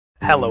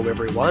Hello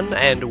everyone,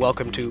 and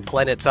welcome to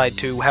Planetside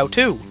 2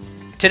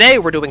 How2. Today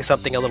we're doing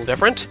something a little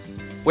different.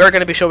 We're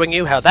going to be showing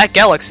you how that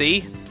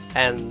galaxy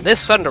and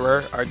this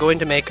Sunderer are going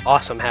to make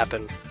awesome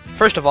happen.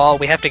 First of all,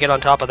 we have to get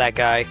on top of that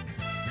guy.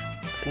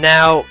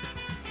 Now,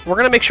 we're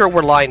going to make sure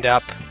we're lined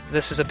up.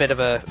 This is a bit of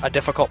a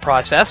difficult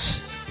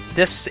process.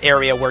 This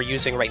area we're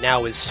using right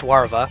now is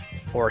Swarva,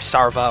 or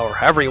Sarva, or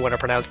however you want to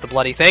pronounce the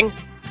bloody thing.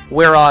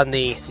 We're on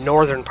the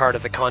northern part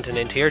of the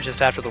continent here,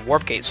 just after the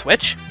warp gate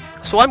switch.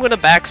 So I'm going to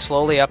back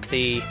slowly up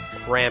the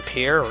ramp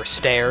here, or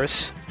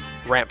stairs,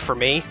 ramp for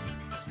me,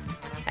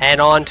 and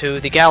onto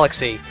the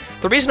galaxy.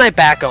 The reason I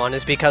back on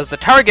is because the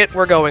target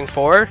we're going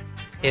for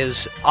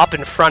is up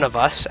in front of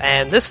us,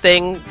 and this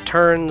thing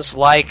turns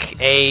like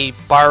a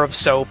bar of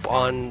soap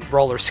on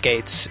roller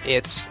skates.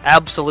 It's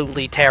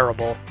absolutely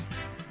terrible.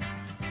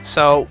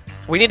 So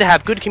we need to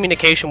have good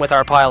communication with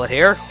our pilot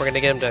here. We're going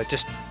to get him to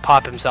just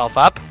pop himself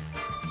up.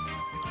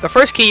 The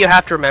first key you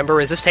have to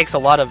remember is this takes a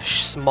lot of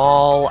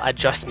small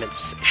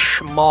adjustments.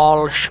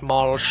 Small.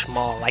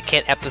 I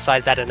can't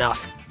emphasize that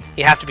enough.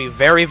 You have to be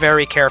very,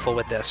 very careful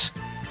with this.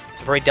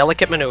 It's a very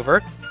delicate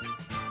maneuver.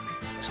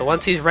 So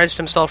once he's wrenched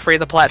himself free of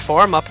the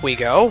platform, up we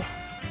go.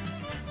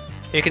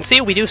 You can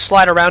see we do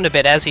slide around a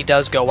bit as he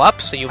does go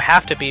up, so you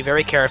have to be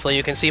very careful.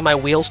 You can see my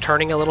wheels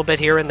turning a little bit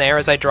here and there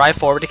as I drive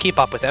forward to keep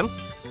up with him.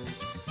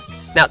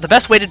 Now, the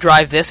best way to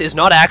drive this is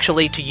not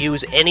actually to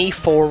use any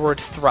forward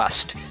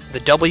thrust. The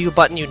W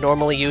button you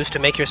normally use to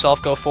make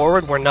yourself go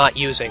forward, we're not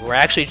using. We're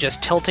actually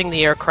just tilting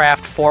the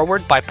aircraft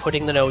forward by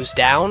putting the nose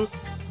down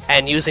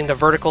and using the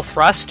vertical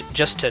thrust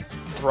just to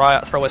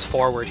throw us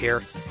forward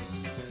here.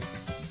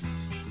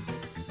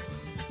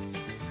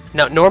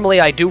 Now,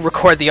 normally I do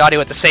record the audio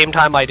at the same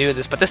time I do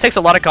this, but this takes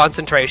a lot of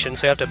concentration,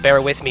 so you have to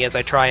bear with me as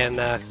I try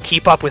and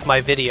keep up with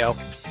my video.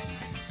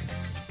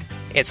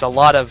 It's a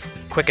lot of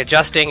quick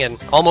adjusting and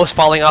almost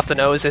falling off the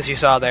nose, as you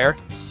saw there.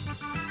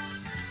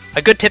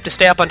 A good tip to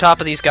stay up on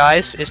top of these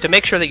guys is to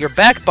make sure that your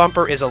back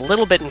bumper is a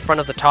little bit in front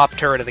of the top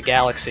turret of the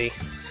galaxy.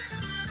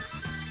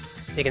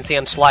 You can see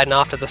I'm sliding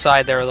off to the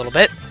side there a little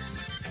bit.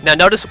 Now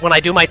notice when I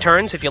do my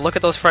turns, if you look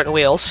at those front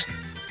wheels,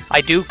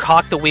 I do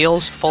cock the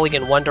wheels fully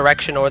in one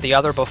direction or the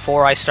other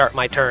before I start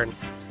my turn.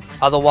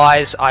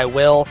 Otherwise, I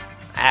will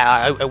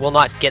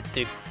not get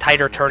the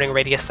tighter turning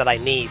radius that I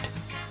need.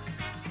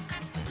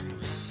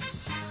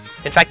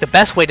 In fact, the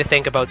best way to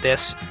think about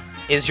this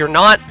is you're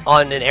not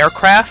on an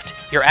aircraft,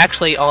 you're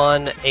actually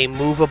on a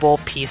movable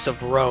piece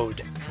of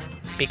road.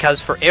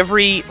 Because for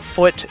every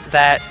foot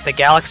that the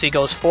galaxy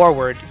goes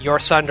forward, your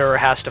Sunderer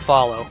has to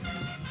follow.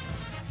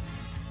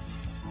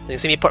 You can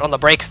see me put on the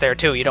brakes there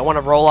too. You don't want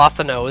to roll off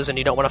the nose and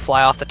you don't want to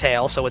fly off the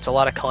tail, so it's a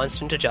lot of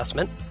constant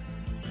adjustment.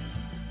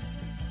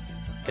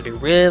 Gotta be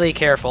really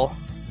careful.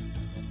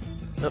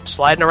 Oops,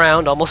 sliding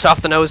around, almost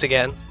off the nose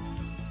again.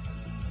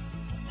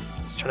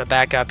 Just trying to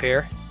back up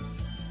here.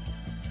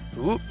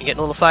 Ooh, you're getting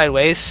a little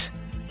sideways.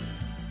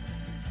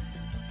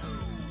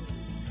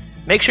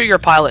 Make sure you're a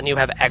pilot and you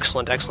have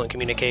excellent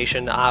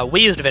communication.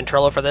 We used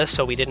Ventrilo for this,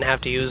 so we didn't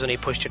have to use any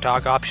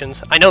push-to-talk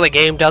options. I know the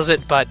game does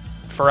it, but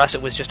for us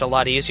it was just a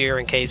lot easier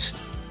in case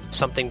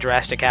something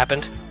drastic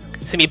happened.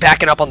 See me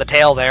backing up on the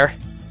tail there.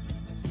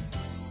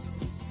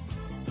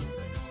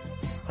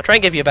 I'll try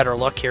and give you a better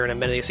look here in a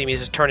minute. You see me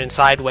just turning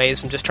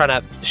sideways. I'm just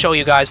trying to show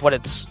you guys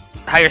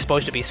how you're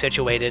supposed to be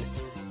situated.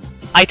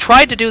 I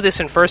tried to do this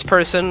in first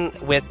person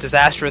with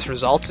disastrous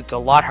results. It's a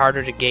lot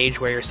harder to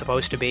gauge where you're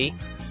supposed to be.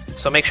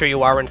 So make sure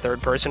you are in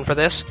third person for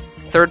this.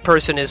 Third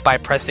person is by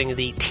pressing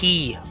the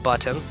T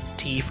button,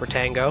 T for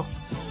Tango,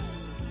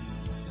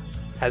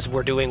 as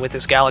we're doing with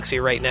this galaxy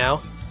right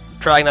now.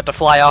 Trying not to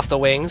fly off the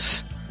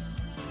wings.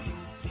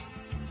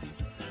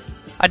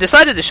 I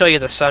decided to show you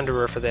the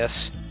Sunderer for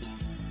this,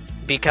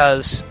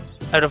 because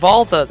out of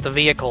all the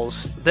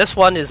vehicles, this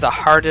one is the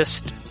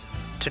hardest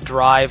to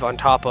drive on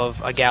top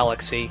of a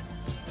galaxy.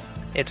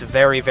 It's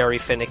very, very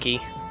finicky.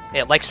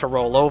 It likes to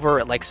roll over,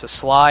 it likes to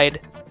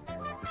slide.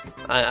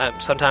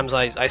 Sometimes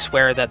I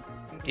swear that,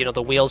 you know,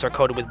 the wheels are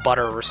coated with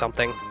butter or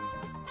something.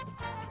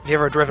 If you've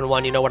ever driven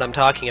one, you know what I'm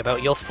talking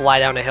about. You'll fly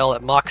down a hill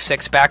at Mach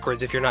 6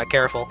 backwards if you're not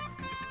careful.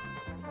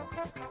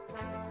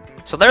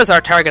 So there's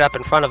our target up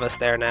in front of us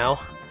there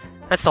now.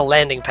 That's the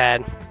landing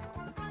pad.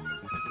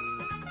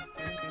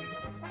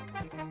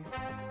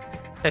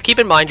 Now keep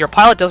in mind, your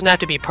pilot doesn't have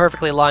to be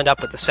perfectly lined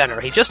up with the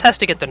center. He just has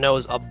to get the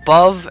nose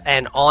above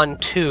and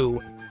onto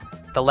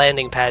the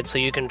landing pad so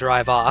you can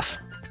drive off.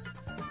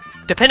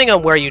 Depending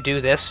on where you do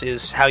this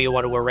is how you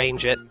want to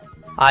arrange it.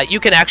 You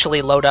can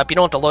actually load up. You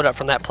don't have to load up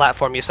from that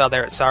platform you saw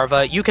there at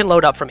Sarva. You can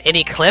load up from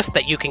any cliff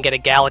that you can get a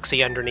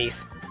galaxy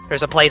underneath.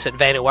 There's a place at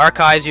Vanu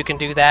Archives you can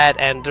do that,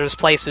 and there's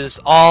places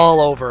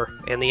all over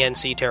in the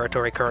NC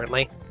territory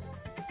currently.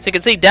 So you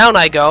can see down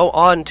I go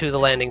onto the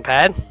landing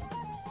pad.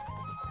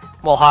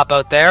 We'll hop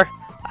out there.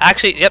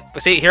 Actually,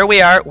 yep, see, here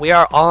we are. We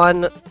are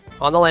on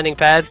the landing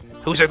pad.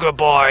 Who's a good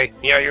boy?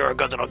 Yeah, you're a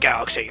good little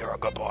galaxy. You're a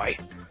good boy.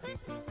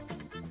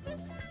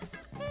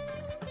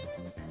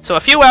 So a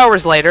few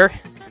hours later,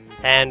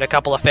 and a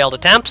couple of failed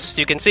attempts,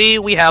 you can see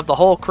we have the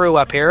whole crew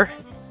up here.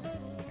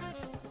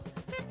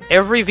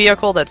 Every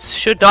vehicle that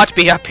should not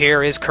be up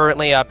here is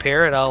currently up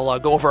here, and I'll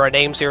go over our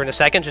names here in a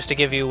second just to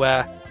give you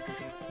a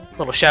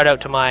little shout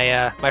out to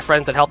my my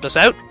friends that helped us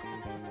out.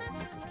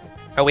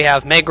 We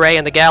have Megray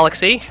in the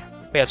Galaxy.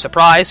 We have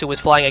Surprise, who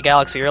was flying a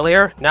Galaxy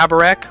earlier,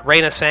 Nabarek,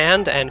 Raina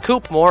Sand, and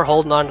Coopmore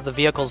holding on to the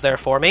vehicles there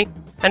for me.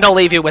 And I'll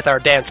leave you with our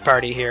dance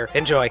party here.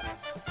 Enjoy.